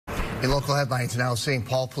In local headlines now, St.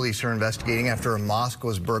 Paul police are investigating after a mosque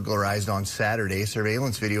was burglarized on Saturday.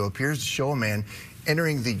 Surveillance video appears to show a man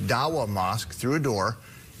entering the Dawa Mosque through a door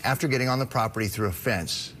after getting on the property through a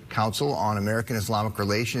fence. Council on American Islamic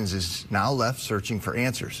Relations is now left searching for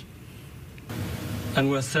answers. And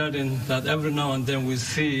we're certain that every now and then we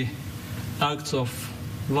see acts of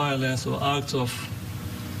violence or acts of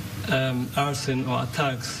arson or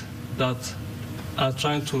attacks that are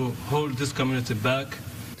trying to hold this community back.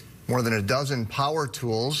 More than a dozen power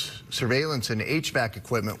tools, surveillance and HVAC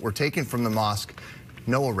equipment were taken from the mosque.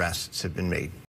 No arrests have been made.